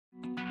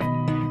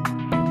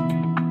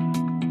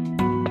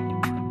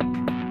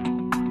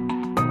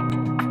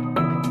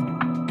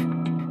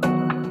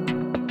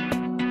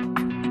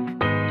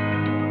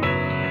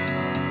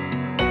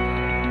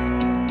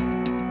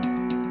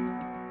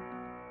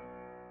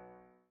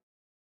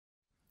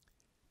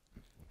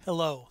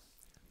Hello,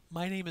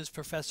 my name is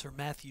Professor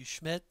Matthew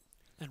Schmidt,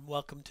 and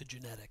welcome to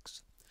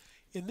Genetics.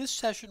 In this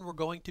session, we're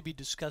going to be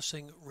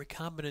discussing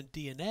recombinant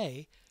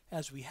DNA,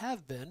 as we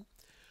have been,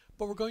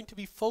 but we're going to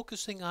be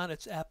focusing on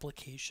its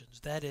applications.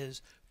 That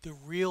is, the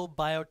real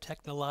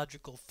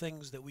biotechnological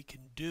things that we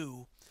can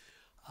do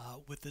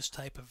with this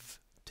type of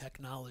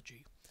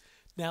technology.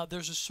 Now,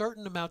 there's a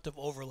certain amount of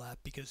overlap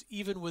because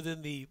even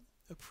within the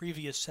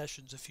previous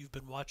sessions, if you've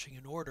been watching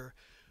in order,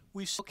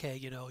 we said, okay,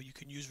 you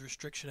can use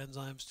restriction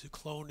enzymes to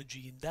clone a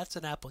gene. That's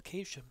an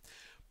application.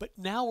 But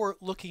now we're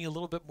looking a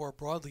little bit more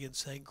broadly and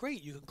saying,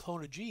 great, you can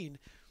clone a gene.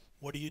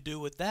 What do you do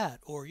with that?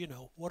 Or,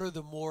 what are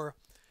the more,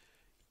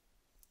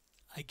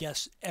 I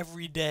guess,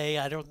 everyday,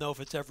 I don't know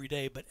if it's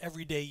everyday, but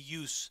everyday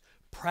use,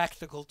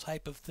 practical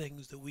type of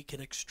things that we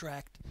can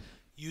extract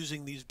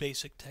using these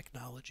basic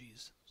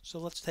technologies. So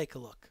let's take a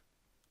look.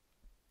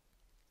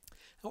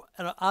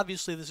 And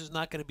obviously, this is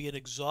not going to be an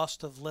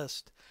exhaustive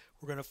list.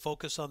 We're going to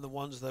focus on the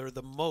ones that are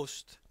the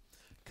most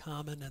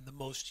common and the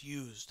most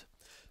used.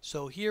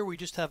 So here we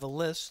just have a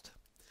list,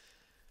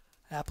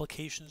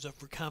 applications of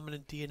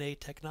recombinant DNA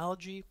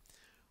technology.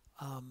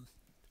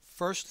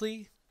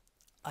 Firstly,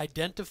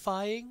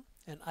 identifying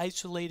and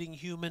isolating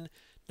human.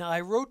 Now I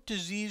wrote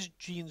disease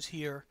genes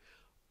here,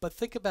 but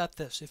think about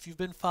this. If you've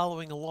been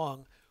following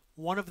along,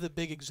 one of the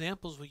big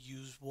examples we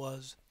used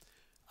was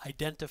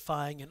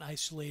identifying and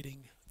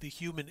isolating the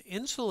human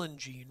insulin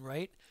gene,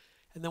 right?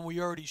 And then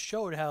we already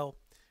showed how,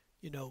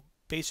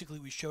 basically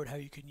we showed how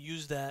you can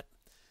use that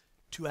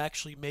to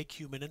actually make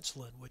human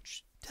insulin,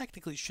 which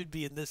technically should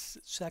be in this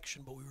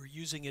section, but we were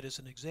using it as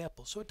an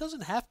example. So it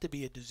doesn't have to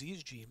be a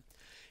disease gene.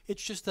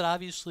 It's just that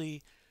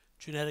obviously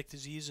genetic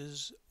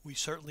diseases, we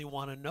certainly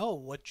want to know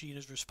what gene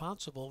is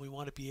responsible. We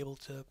want to be able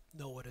to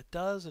know what it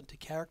does and to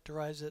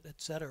characterize it,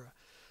 etc.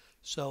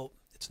 So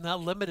it's not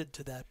limited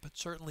to that, but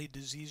certainly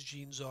disease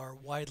genes are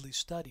widely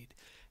studied.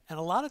 And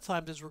a lot of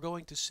times, as we're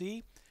going to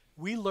see,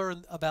 we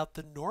learn about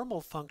the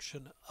normal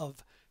function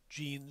of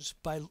genes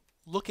by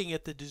looking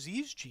at the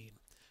disease gene.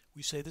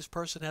 We say this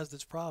person has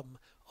this problem.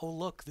 Oh,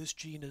 look, this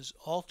gene is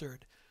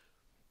altered.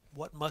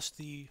 What must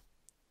the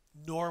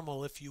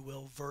normal, if you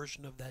will,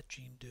 version of that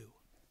gene do?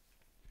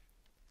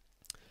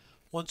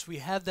 Once we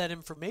have that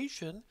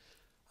information,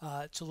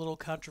 it's a little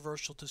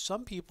controversial to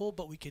some people,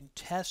 but we can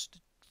test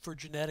for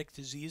genetic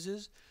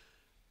diseases.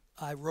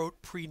 I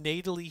wrote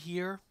prenatally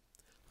here.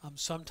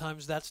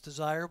 Sometimes that's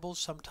desirable,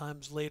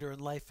 sometimes later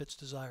in life it's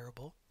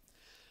desirable.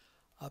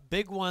 A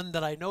big one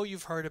that I know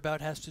you've heard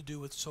about has to do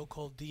with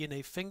so-called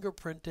DNA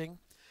fingerprinting,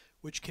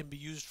 which can be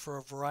used for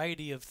a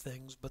variety of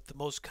things, but the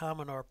most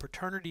common are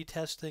paternity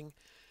testing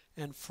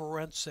and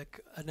forensic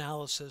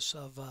analysis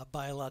of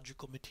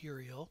biological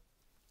material.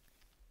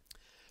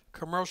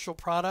 Commercial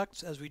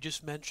products, as we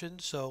just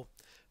mentioned, so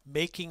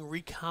making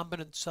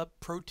recombinant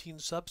protein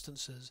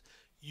substances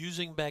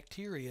using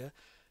bacteria.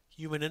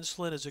 Human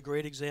insulin is a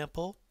great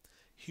example.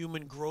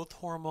 Human growth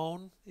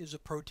hormone is a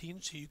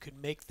protein, so you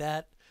can make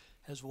that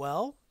as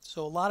well.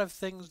 So a lot of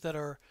things that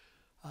are,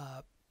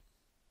 I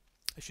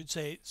should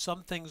say,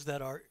 some things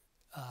that are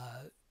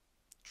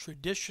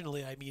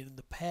traditionally, I mean in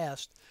the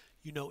past,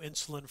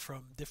 insulin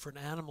from different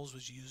animals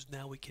was used.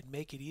 Now we can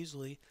make it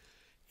easily.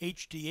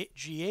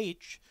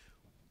 HGH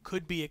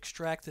could be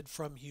extracted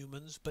from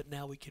humans, but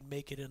now we can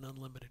make it in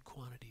unlimited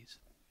quantities.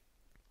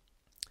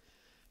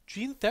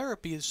 Gene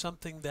therapy is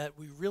something that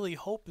we really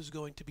hope is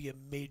going to be a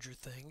major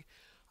thing.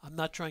 I'm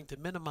not trying to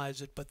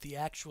minimize it, but the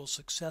actual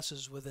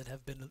successes with it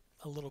have been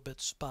a little bit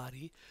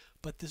spotty.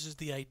 But this is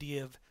the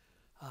idea of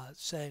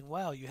saying,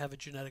 wow, you have a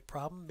genetic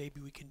problem,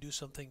 maybe we can do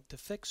something to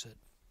fix it,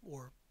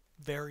 or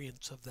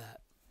variants of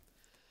that.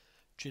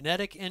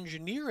 Genetic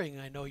engineering,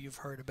 I know you've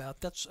heard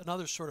about. That's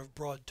another sort of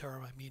broad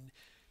term. I mean,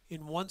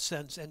 in one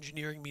sense,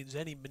 engineering means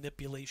any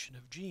manipulation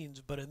of genes,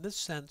 but in this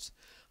sense,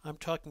 I'm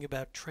talking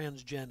about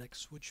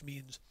transgenics, which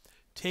means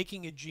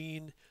taking a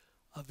gene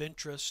of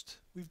interest.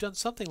 We've done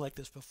something like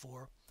this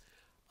before,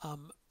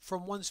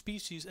 from one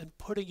species and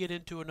putting it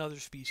into another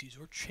species,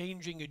 or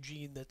changing a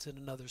gene that's in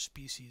another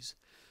species.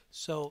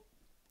 So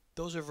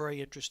those are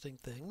very interesting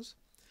things.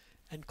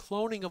 And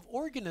cloning of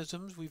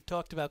organisms, we've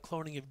talked about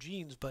cloning of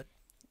genes, but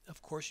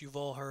of course you've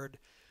all heard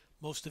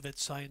most of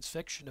it's science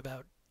fiction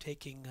about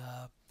taking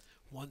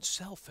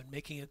oneself and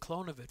making a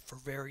clone of it for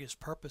various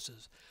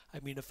purposes. I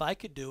mean, if I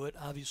could do it,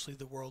 obviously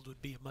the world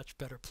would be a much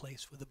better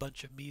place with a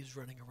bunch of me's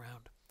running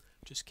around.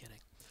 Just kidding.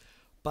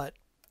 But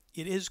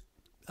it is,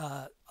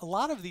 a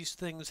lot of these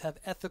things have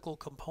ethical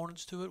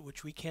components to it,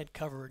 which we can't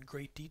cover in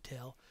great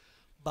detail.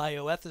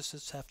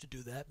 Bioethicists have to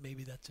do that.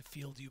 Maybe that's a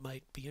field you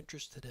might be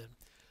interested in.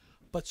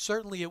 But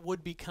certainly it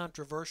would be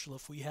controversial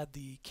if we had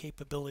the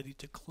capability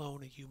to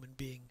clone a human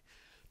being,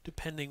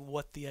 depending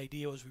what the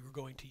idea was we were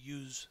going to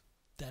use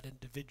that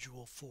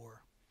individual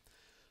for.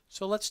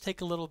 So let's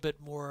take a little bit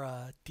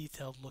more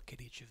detailed look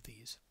at each of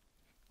these.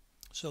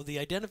 So the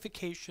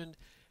identification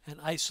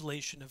and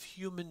isolation of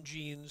human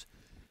genes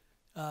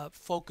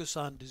focus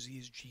on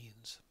disease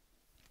genes.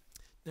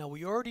 Now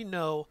we already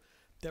know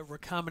that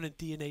recombinant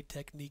DNA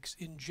techniques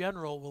in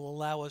general will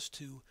allow us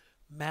to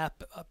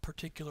map a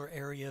particular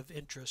area of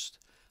interest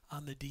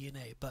on the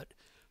DNA. But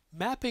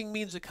mapping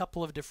means a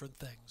couple of different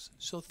things.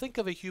 So think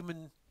of a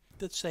human,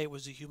 let's say it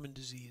was a human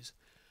disease.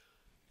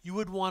 You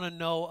would want to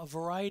know a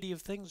variety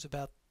of things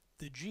about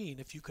the gene.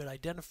 If you could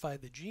identify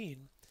the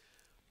gene,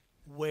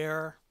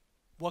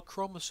 what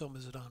chromosome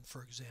is it on,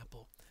 for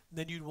example. And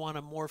then you'd want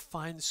a more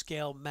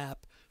fine-scale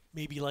map,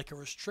 maybe like a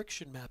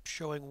restriction map,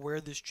 showing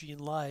where this gene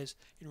lies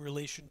in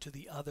relation to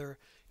the other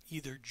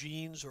either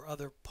genes or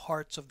other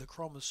parts of the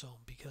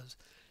chromosome, because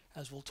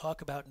as we'll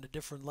talk about in a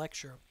different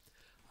lecture,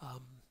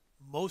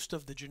 most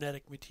of the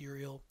genetic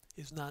material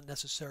is not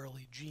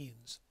necessarily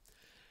genes.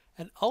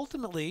 And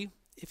ultimately,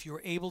 if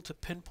you're able to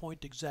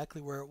pinpoint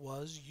exactly where it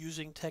was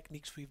using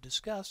techniques we've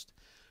discussed,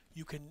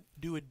 you can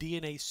do a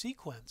DNA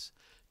sequence.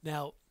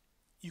 Now,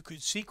 you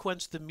could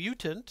sequence the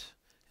mutant,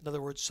 in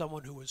other words,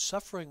 someone who was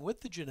suffering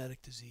with the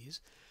genetic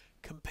disease,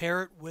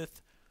 compare it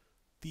with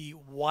the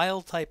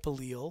wild type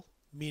allele,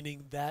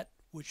 meaning that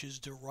which is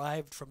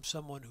derived from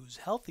someone who's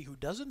healthy, who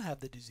doesn't have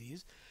the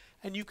disease,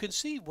 and you can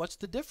see what's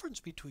the difference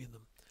between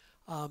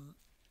them.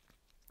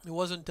 It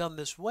wasn't done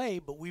this way,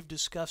 but we've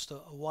discussed a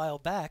while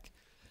back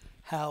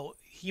how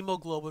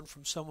hemoglobin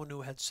from someone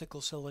who had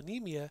sickle cell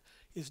anemia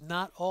is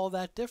not all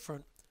that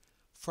different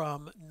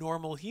from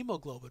normal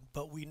hemoglobin,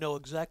 but we know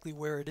exactly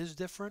where it is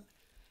different,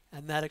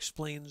 and that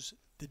explains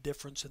the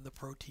difference in the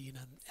protein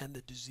and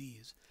the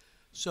disease.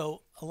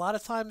 So a lot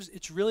of times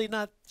it's really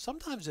not,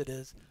 sometimes it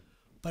is,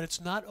 but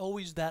it's not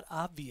always that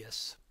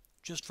obvious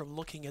just from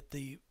looking at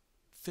the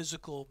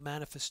physical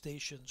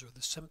manifestations or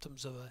the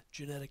symptoms of a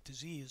genetic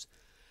disease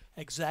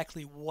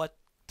exactly what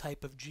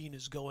type of gene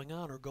is going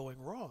on or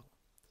going wrong.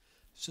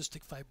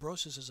 Cystic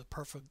fibrosis is a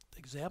perfect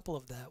example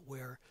of that,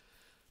 where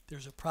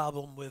there's a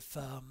problem with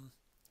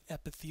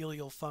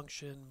epithelial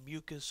function,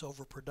 mucus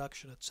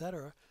overproduction,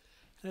 etc.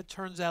 And it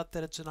turns out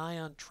that it's an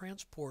ion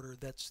transporter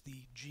that's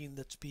the gene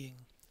that's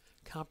being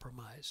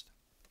compromised.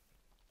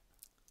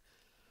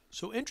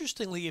 So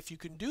interestingly, if you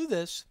can do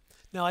this,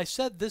 now I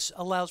said this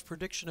allows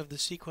prediction of the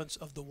sequence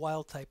of the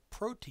wild type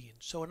protein.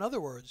 So in other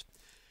words,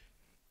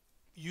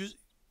 you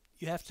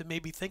have to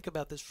maybe think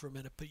about this for a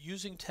minute, but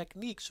using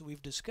techniques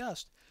we've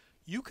discussed,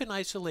 you can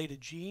isolate a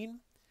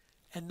gene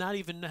and not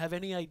even have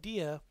any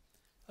idea,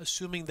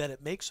 assuming that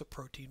it makes a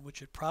protein,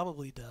 which it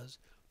probably does,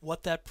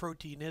 what that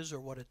protein is or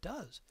what it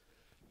does.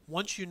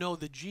 Once you know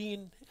the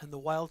gene and the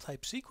wild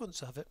type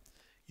sequence of it,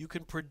 you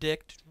can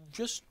predict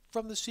just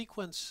from the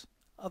sequence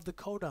of the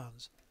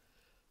codons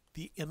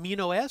the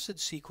amino acid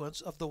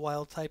sequence of the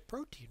wild type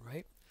protein,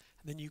 right?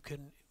 And then you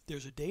can,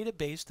 there's a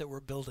database that we're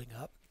building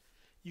up.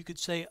 You could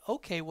say,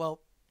 okay, well,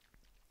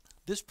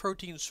 this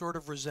protein sort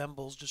of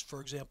resembles, just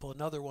for example,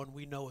 another one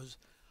we know is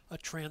a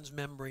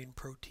transmembrane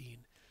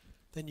protein.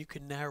 Then you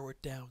can narrow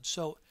it down.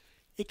 So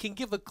it can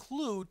give a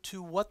clue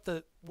to what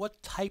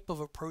type of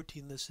a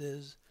protein this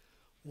is,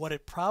 what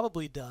it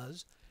probably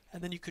does,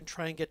 and then you can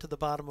try and get to the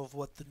bottom of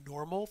what the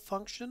normal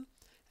function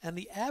and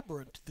the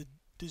aberrant, the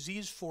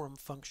disease form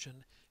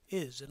function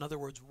is. In other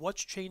words,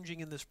 what's changing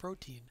in this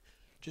protein,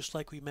 just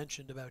like we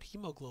mentioned about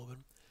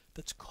hemoglobin,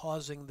 that's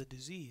causing the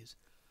disease.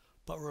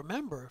 But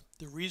remember,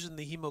 the reason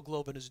the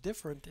hemoglobin is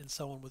different in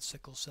someone with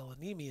sickle cell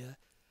anemia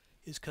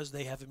is because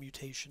they have a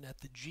mutation at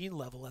the gene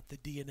level, at the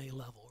DNA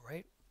level,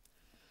 right?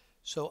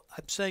 So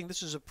I'm saying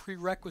this is a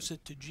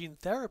prerequisite to gene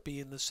therapy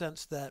in the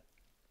sense that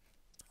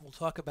we'll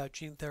talk about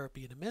gene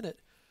therapy in a minute,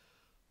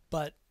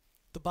 but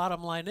the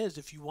bottom line is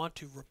if you want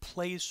to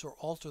replace or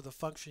alter the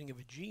functioning of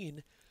a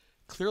gene,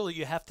 clearly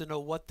you have to know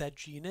what that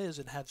gene is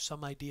and have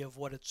some idea of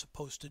what it's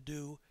supposed to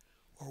do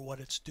or what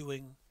it's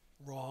doing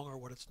wrong or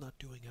what it's not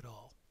doing at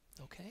all.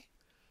 Okay?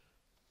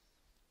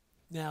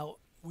 Now,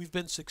 we've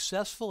been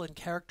successful in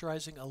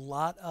characterizing a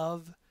lot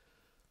of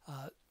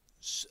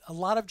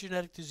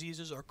genetic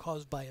diseases are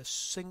caused by a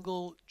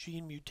single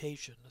gene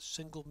mutation, a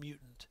single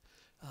mutant.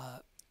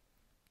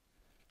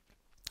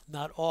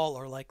 Not all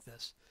are like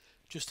this.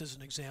 Just as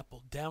an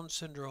example, Down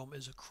syndrome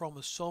is a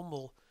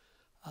chromosomal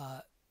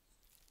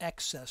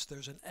excess.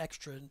 There's an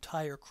extra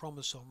entire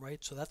chromosome,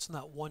 right? So that's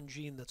not one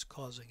gene that's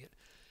causing it.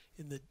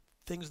 In the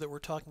things that we're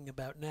talking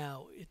about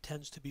now, it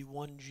tends to be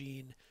one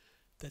gene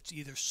that's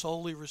either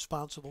solely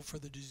responsible for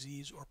the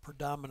disease or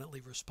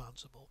predominantly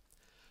responsible.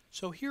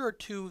 So here are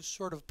two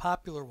sort of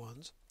popular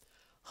ones.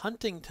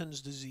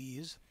 Huntington's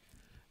disease.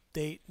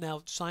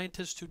 Now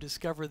scientists who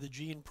discover the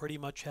gene pretty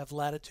much have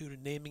latitude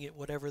in naming it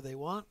whatever they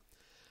want.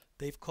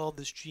 They've called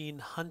this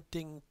gene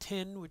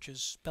Huntingtin, which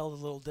is spelled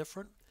a little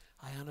different.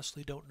 I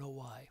honestly don't know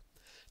why.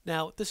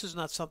 Now, this is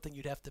not something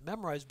you'd have to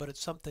memorize, but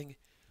it's something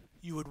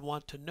you would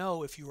want to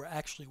know if you were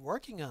actually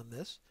working on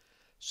this.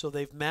 So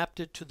they've mapped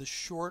it to the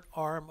short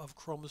arm of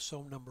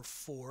chromosome number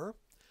 4.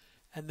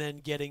 And then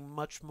getting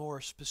much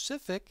more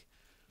specific,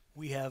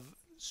 we have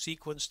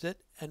sequenced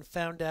it and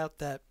found out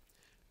that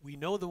we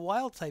know the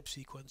wild type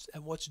sequence.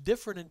 And what's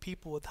different in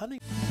people with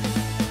Huntington